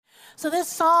So this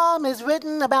psalm is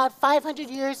written about 500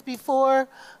 years before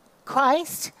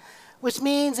Christ, which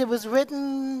means it was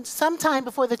written sometime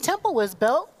before the temple was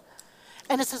built.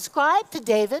 And it's ascribed to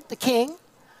David, the king.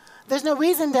 There's no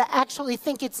reason to actually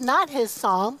think it's not his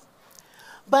psalm.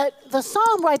 But the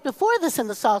psalm right before this in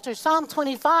the Psalter, Psalm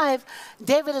 25,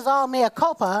 David is all mea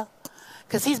culpa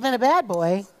because he's been a bad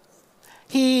boy.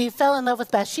 He fell in love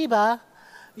with Bathsheba,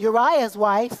 Uriah's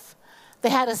wife. They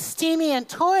had a steamy and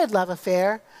torrid love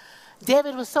affair.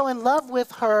 David was so in love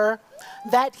with her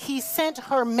that he sent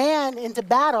her man into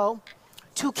battle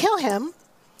to kill him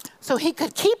so he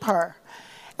could keep her.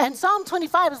 And Psalm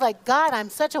 25 is like, God,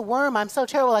 I'm such a worm. I'm so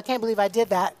terrible. I can't believe I did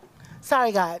that.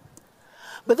 Sorry, God.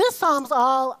 But this psalm's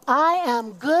all, I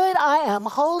am good, I am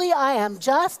holy, I am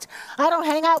just. I don't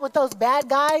hang out with those bad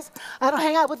guys. I don't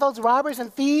hang out with those robbers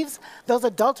and thieves, those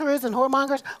adulterers and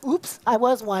whoremongers. Oops, I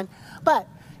was one. But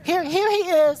here he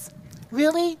is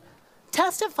really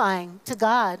testifying to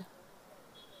God,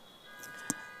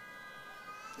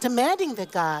 demanding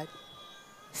that God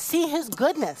see his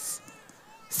goodness,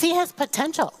 see his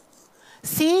potential,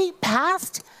 see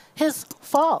past his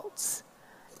faults,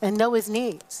 and know his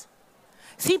needs.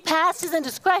 See past his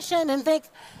indiscretion and think,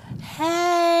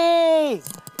 hey,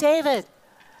 David,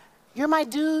 you're my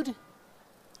dude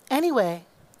anyway.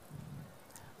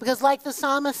 Because like the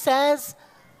psalmist says,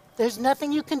 there's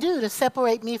nothing you can do to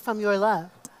separate me from your love.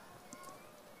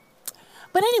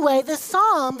 But anyway, this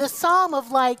psalm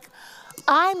of like,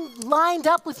 I'm lined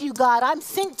up with you, God. I'm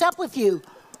synced up with you.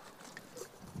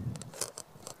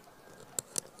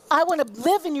 I want to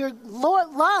live in your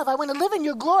love. I want to live in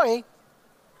your glory.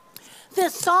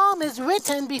 This psalm is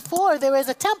written before there is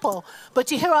a temple. But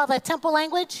you hear all that temple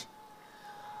language?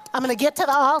 I'm going to get to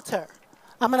the altar.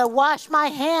 I'm going to wash my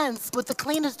hands with the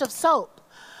cleanest of soap.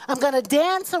 I'm going to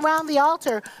dance around the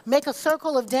altar, make a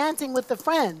circle of dancing with the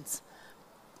friends.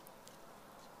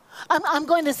 I'm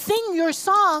going to sing your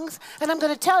songs, and I'm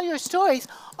going to tell your stories.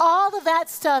 All of that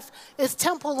stuff is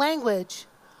temple language,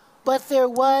 but there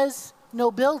was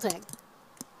no building.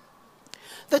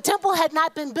 The temple had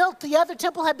not been built. The other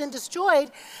temple had been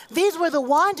destroyed. These were the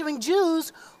wandering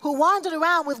Jews who wandered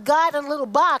around with God in a little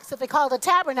box that they called a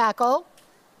tabernacle.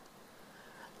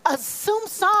 A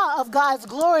saw of God's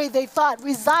glory, they thought,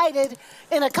 resided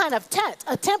in a kind of tent,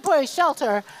 a temporary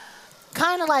shelter,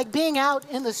 kind of like being out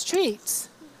in the streets.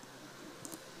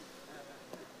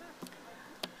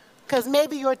 Because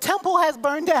maybe your temple has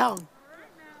burned down.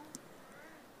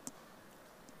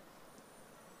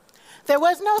 There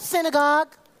was no synagogue.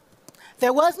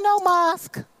 There was no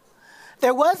mosque.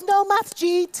 There was no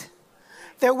masjid.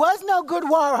 There was no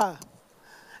gurdwara.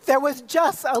 There was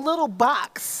just a little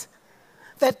box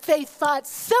that they thought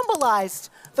symbolized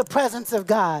the presence of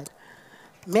God.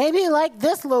 Maybe like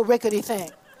this little rickety thing.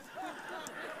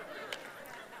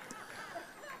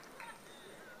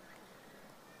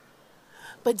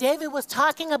 But David was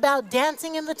talking about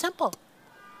dancing in the temple.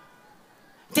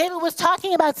 David was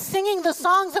talking about singing the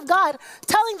songs of God,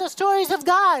 telling the stories of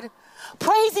God,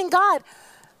 praising God,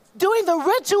 doing the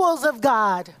rituals of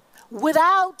God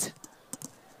without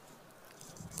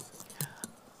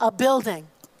a building.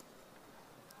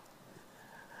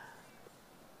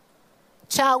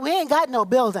 Child, we ain't got no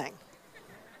building.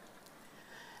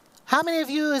 How many of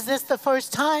you is this the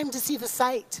first time to see the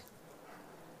site?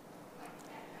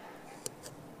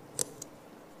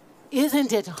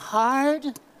 Isn't it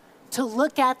hard to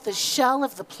look at the shell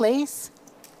of the place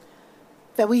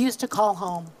that we used to call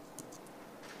home?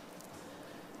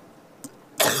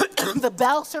 The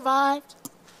bell survived.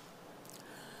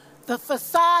 The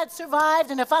facade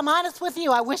survived, and if I'm honest with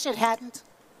you, I wish it hadn't.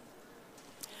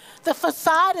 The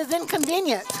facade is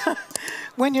inconvenient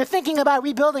when you're thinking about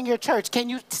rebuilding your church. Can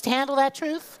you handle that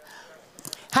truth?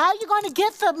 How are you going to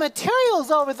get the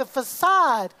materials over the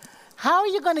facade? How are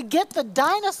you going to get the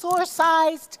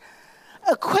dinosaur-sized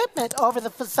equipment over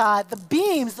the facade, the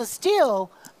beams, the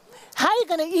steel? How are you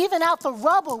going to even out the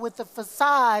rubble with the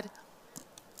facade?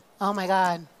 Oh, my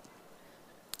God.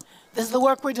 This is the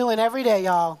work we're doing every day,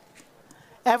 y'all.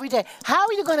 Every day. How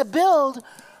are you going to build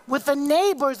with the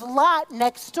neighbor's lot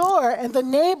next door and the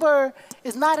neighbor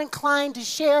is not inclined to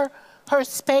share her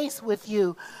space with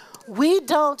you? We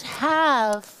don't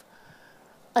have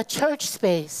a church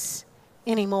space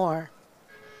anymore.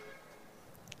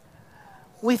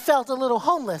 We felt a little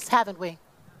homeless, haven't we?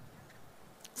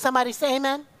 Somebody say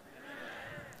amen?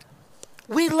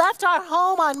 We left our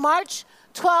home on March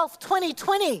 12,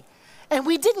 2020, and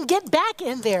we didn't get back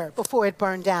in there before it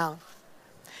burned down.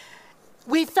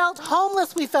 We felt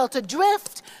homeless, we felt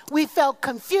adrift, we felt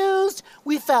confused,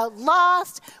 we felt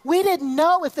lost. We didn't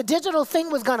know if the digital thing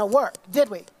was going to work, did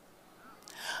we?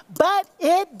 But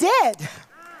it did.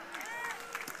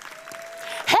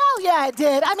 Hell yeah, it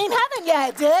did. I mean, heaven, yeah,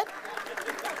 it did.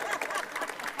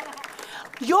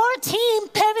 Your team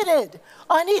pivoted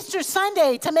on Easter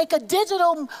Sunday to make a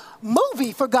digital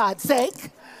movie, for God's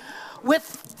sake, with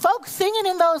folks singing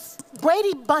in those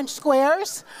Brady Bunch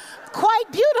squares, quite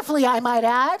beautifully, I might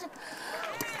add.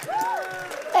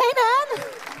 Amen.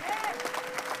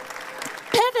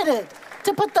 Pivoted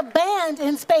to put the band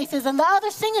in spaces and the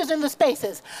other singers in the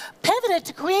spaces. Pivoted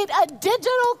to create a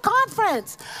digital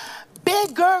conference.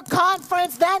 Bigger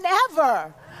conference than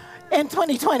ever in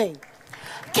 2020.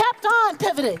 Kept on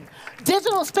pivoting.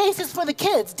 Digital spaces for the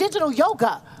kids. Digital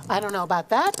yoga. I don't know about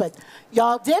that, but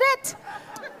y'all did it.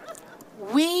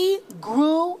 We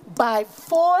grew by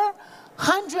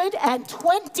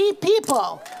 420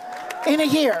 people in a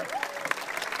year.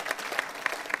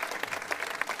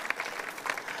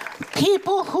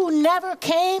 People who never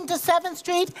came to 7th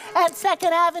Street and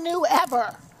 2nd Avenue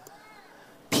ever.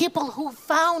 People who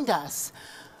found us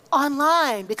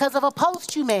online because of a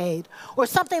post you made or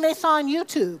something they saw on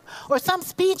YouTube or some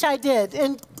speech I did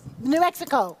in New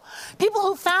Mexico. People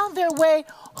who found their way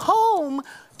home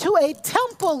to a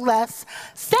temple-less,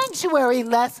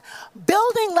 sanctuary-less,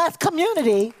 building-less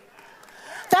community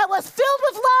that was filled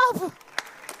with love.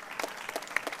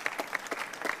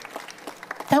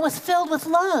 That was filled with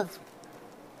love.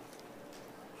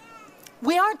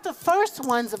 We aren't the first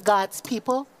ones of God's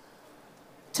people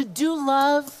to do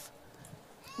love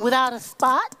without a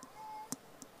spot.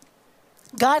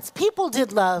 God's people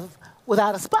did love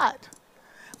without a spot,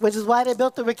 which is why they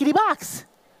built the rickety box.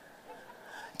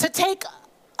 To take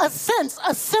a sense,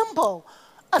 a symbol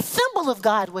of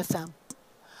God with them.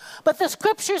 But the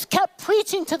scriptures kept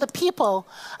preaching to the people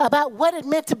about what it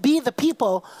meant to be the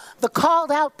people, the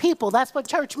called out people. That's what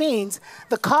church means.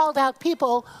 The called out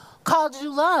people called to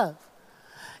love.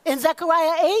 In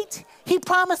Zechariah 8, he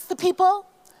promised the people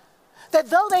that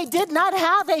though they did not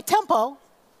have a temple,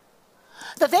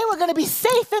 that they were going to be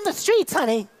safe in the streets,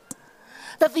 honey.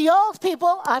 That the old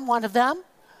people, I'm one of them,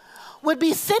 would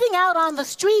be sitting out on the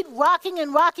street rocking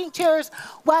in rocking chairs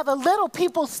while the little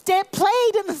people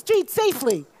played in the street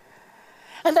safely.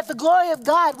 And that the glory of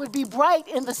God would be bright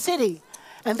in the city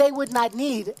and they would not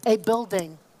need a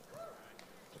building.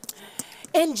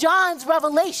 In John's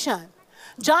revelation,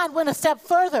 John went a step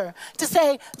further to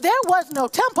say there was no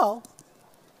temple,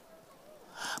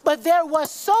 but there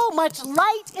was so much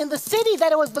light in the city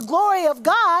that it was the glory of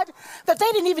God that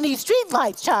they didn't even need street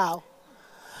lights, child.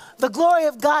 The glory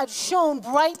of God shone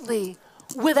brightly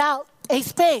without a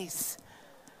space.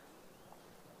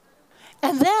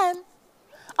 And then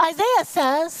Isaiah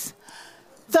says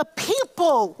the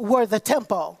people were the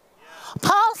temple.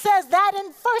 Paul says that in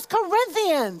 1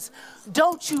 Corinthians.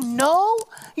 Don't you know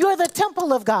you're the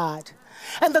temple of God?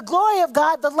 And the glory of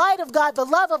God, the light of God, the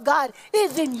love of God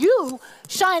is in you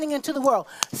shining into the world.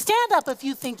 Stand up if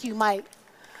you think you might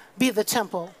be the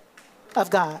temple of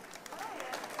God.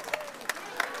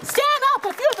 Stand up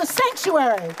if you're the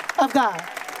sanctuary of God.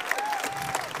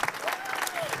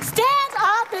 Stand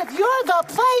up if you're the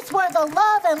place where the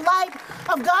love and light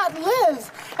of God lives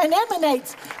and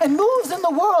emanates and moves in the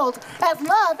world as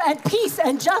love and peace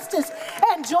and justice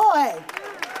and joy.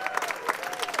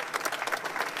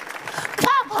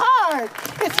 Clap hard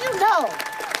if you know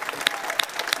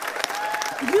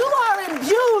you are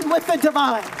imbued with the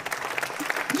divine.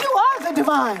 You are the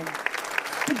divine.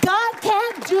 God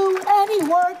can't do any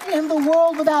work in the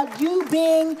world without you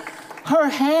being her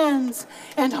hands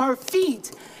and her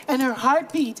feet and her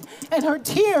heartbeat and her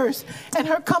tears and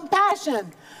her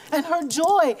compassion and her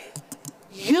joy.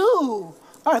 You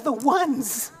are the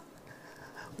ones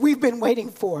we've been waiting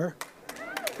for.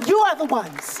 You are the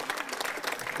ones.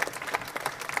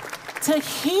 To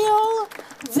heal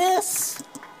this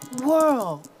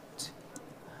world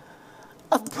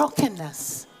of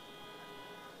brokenness.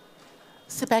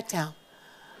 Sit back down.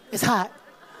 It's hot.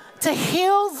 To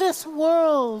heal this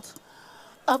world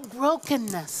of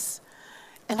brokenness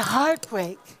and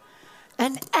heartbreak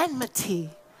and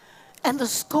enmity and the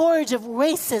scourge of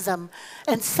racism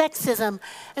and sexism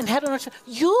and heterosexuality.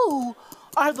 You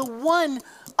are the one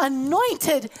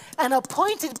anointed and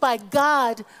appointed by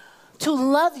God to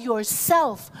love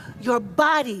yourself, your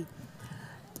body,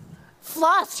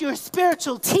 floss your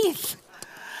spiritual teeth,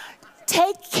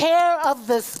 take care of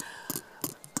this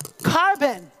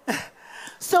carbon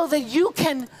so that you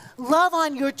can love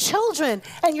on your children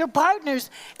and your partners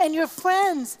and your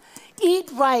friends. Eat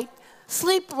right,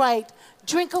 sleep right,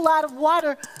 drink a lot of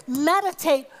water,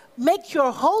 meditate, make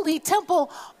your holy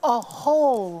temple a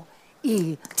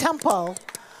holy temple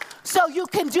so you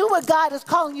can do what God is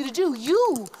calling you to do.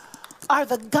 You are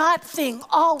the God thing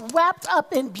all wrapped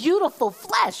up in beautiful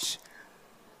flesh.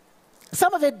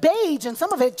 Some of it beige and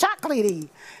some of it chocolatey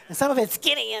and some of it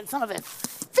skinny and some of it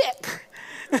thick.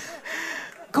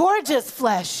 Gorgeous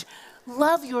flesh.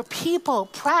 Love your people.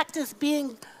 Practice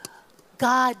being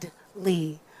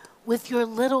godly with your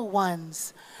little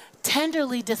ones.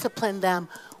 Tenderly discipline them.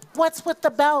 What's with the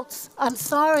belts? I'm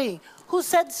sorry. Who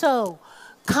said so?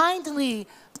 Kindly,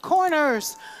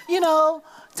 corners,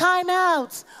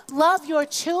 timeouts. Love your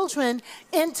children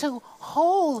into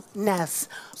wholeness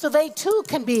so they too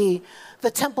can be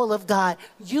the temple of God.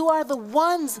 You are the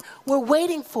ones we're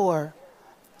waiting for.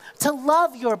 To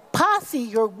love your posse,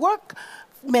 your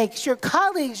workmates, your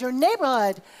colleagues, your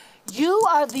neighborhood. You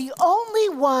are the only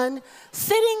one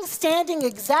sitting, standing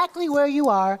exactly where you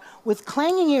are with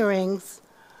clanging earrings,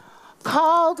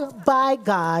 called by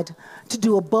God to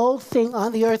do a bold thing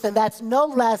on the earth, and that's no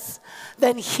less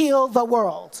than heal the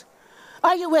world.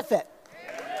 Are you with it?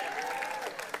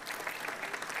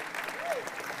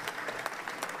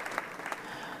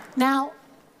 Now,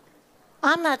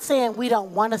 I'm not saying we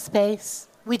don't want a space.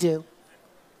 We do.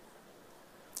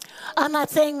 I'm not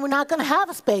saying we're not going to have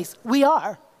a space. We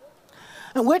are.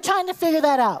 And we're trying to figure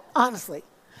that out, honestly.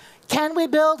 Can we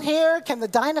build here? Can the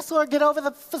dinosaur get over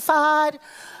the facade?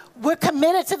 We're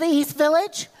committed to the East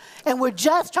Village, and we're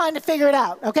just trying to figure it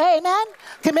out, okay? Amen?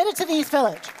 Committed to the East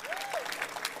Village.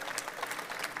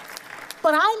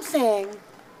 But I'm saying,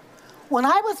 when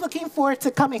I was looking forward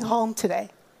to coming home today,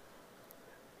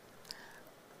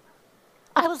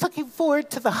 I was looking forward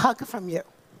to the hug from you,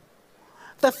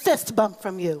 the fist bump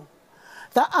from you,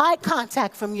 the eye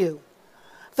contact from you,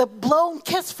 the blown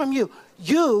kiss from you.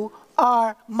 You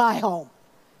are my home.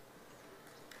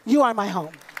 You are my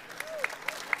home.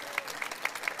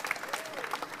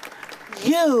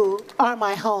 You are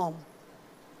my home.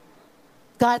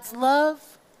 God's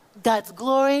love, God's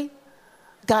glory,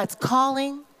 God's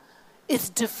calling is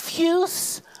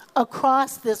diffuse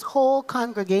across this whole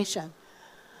congregation.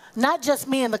 Not just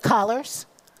me and the collars.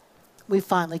 We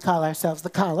fondly call ourselves the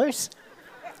collars.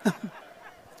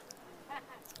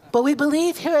 But we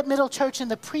believe here at Middle Church in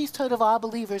the priesthood of all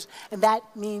believers, and that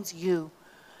means you.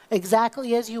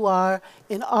 Exactly as you are,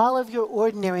 in all of your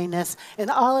ordinariness, in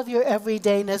all of your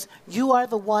everydayness, you are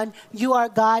the one. You are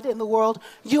God in the world.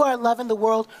 You are love in the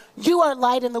world. You are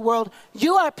light in the world.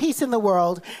 You are peace in the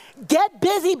world. Get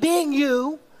busy being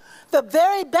you, the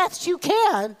very best you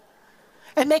can,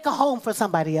 and make a home for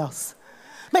somebody else.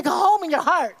 Make a home in your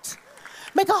heart.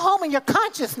 Make a home in your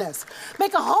consciousness.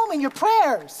 Make a home in your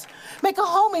prayers. Make a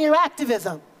home in your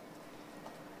activism.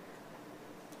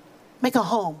 Make a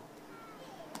home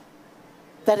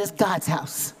that is God's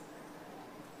house.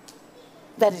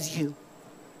 That is you.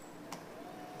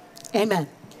 Amen.